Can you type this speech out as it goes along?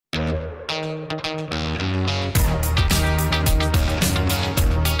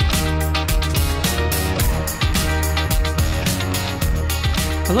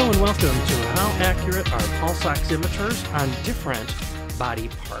Hello and welcome to How Accurate Are Pulse Oximeters on Different Body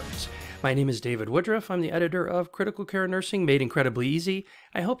Parts. My name is David Woodruff. I'm the editor of Critical Care Nursing Made Incredibly Easy.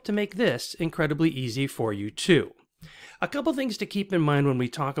 I hope to make this incredibly easy for you too. A couple things to keep in mind when we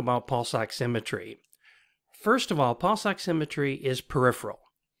talk about pulse oximetry. First of all, pulse oximetry is peripheral.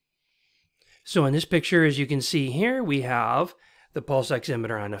 So in this picture, as you can see here, we have the pulse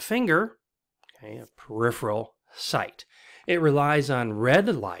oximeter on a finger, a peripheral site. It relies on red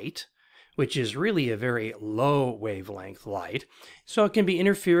light, which is really a very low wavelength light, so it can be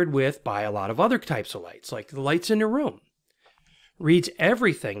interfered with by a lot of other types of lights, like the lights in your room. Reads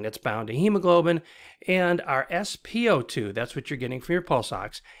everything that's bound to hemoglobin, and our SpO2, that's what you're getting from your pulse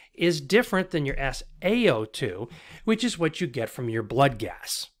ox, is different than your SaO2, which is what you get from your blood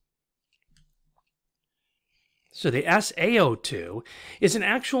gas. So the SaO2 is an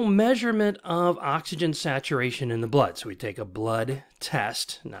actual measurement of oxygen saturation in the blood. So we take a blood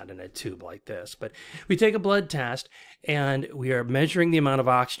test, not in a tube like this, but we take a blood test and we are measuring the amount of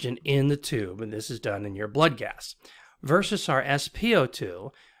oxygen in the tube, and this is done in your blood gas, versus our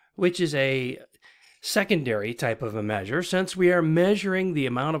SpO2, which is a secondary type of a measure, since we are measuring the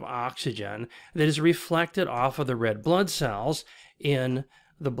amount of oxygen that is reflected off of the red blood cells in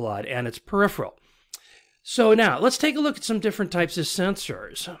the blood, and it's peripheral. So now, let's take a look at some different types of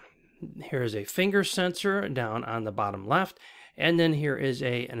sensors. Here's a finger sensor down on the bottom left, and then here is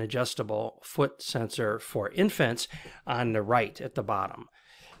an adjustable foot sensor for infants on the right at the bottom.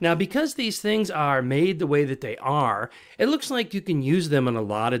 Now, because these things are made the way that they are, it looks like you can use them in a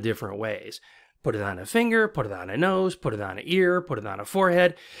lot of different ways. Put it on a finger, put it on a nose, put it on an ear, put it on a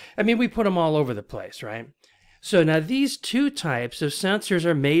forehead. I mean, we put them all over the place, right? So now these two types of sensors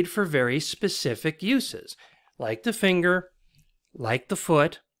are made for very specific uses, like the finger, like the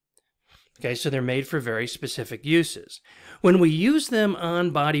foot. Okay, so they're made for very specific uses. When we use them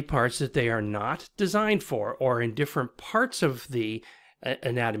on body parts that they are not designed for, or in different parts of the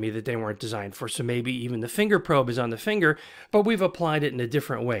anatomy that they weren't designed for, so maybe even the finger probe is on the finger, but we've applied it in a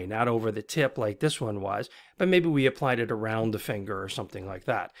different way, not over the tip like this one was, but maybe we applied it around the finger or something like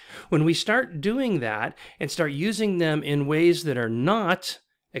that. When we start doing that and start using them in ways that are not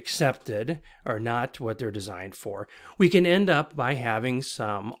accepted or not what they're designed for, we can end up by having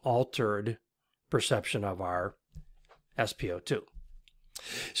some altered perception of our SpO2.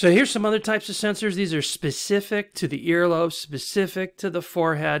 So here's some other types of sensors. These are specific to the earlobe, specific to the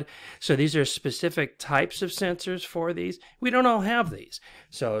forehead. So these are specific types of sensors for these. We don't all have these.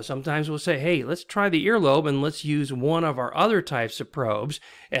 So sometimes we'll say, hey, let's try the earlobe and let's use one of our other types of probes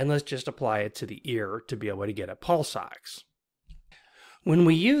and let's just apply it to the ear to be able to get a pulse ox. When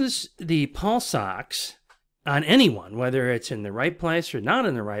we use the pulse ox on anyone, whether it's in the right place or not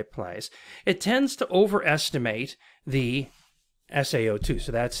in the right place, it tends to overestimate the SaO2.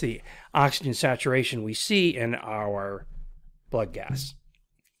 So that's the oxygen saturation we see in our blood gas.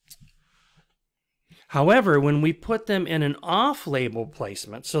 However, when we put them in an off-label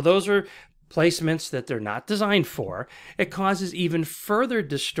placement, so those are placements that they're not designed for, it causes even further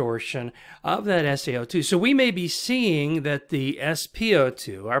distortion of that SaO2. So we may be seeing that the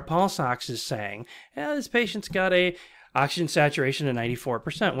SpO2, our pulse ox, is saying, yeah, this patient's got a oxygen saturation of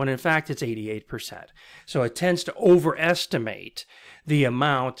 94%, when in fact it's 88%. So it tends to overestimate the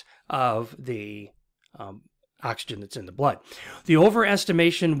amount of the oxygen that's in the blood. The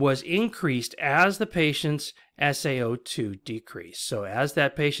overestimation was increased as the patient's SaO2 decreased. So as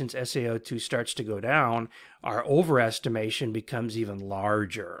that patient's SaO2 starts to go down, our overestimation becomes even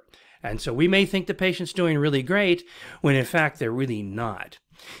larger. And so we may think the patient's doing really great, when in fact they're really not.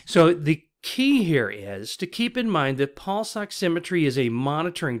 So the key here is to keep in mind that pulse oximetry is a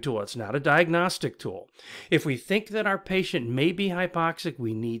monitoring tool. It's not a diagnostic tool. If we think that our patient may be hypoxic,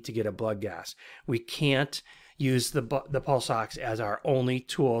 we need to get a blood gas. We can't use the pulse ox as our only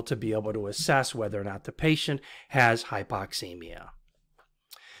tool to be able to assess whether or not the patient has hypoxemia.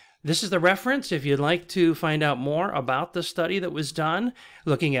 This is the reference if you'd like to find out more about the study that was done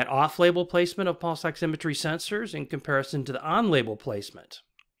looking at off-label placement of pulse oximetry sensors in comparison to the on-label placement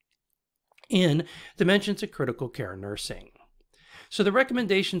in Dimensions of Critical Care Nursing. So the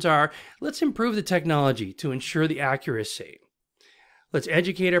recommendations are, let's improve the technology to ensure the accuracy. Let's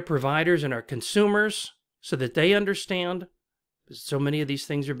educate our providers and our consumers so that they understand, because so many of these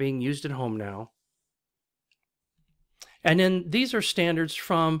things are being used at home now. And then these are standards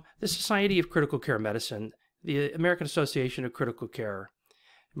from the Society of Critical Care Medicine, the American Association of Critical Care,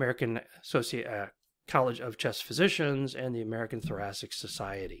 American College of Chest Physicians, and the American Thoracic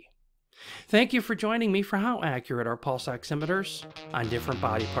Society. Thank you for joining me for How Accurate Are Pulse Oximeters on Different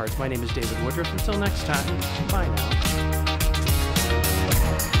Body Parts. My name is David Woodruff. Until next time, bye now.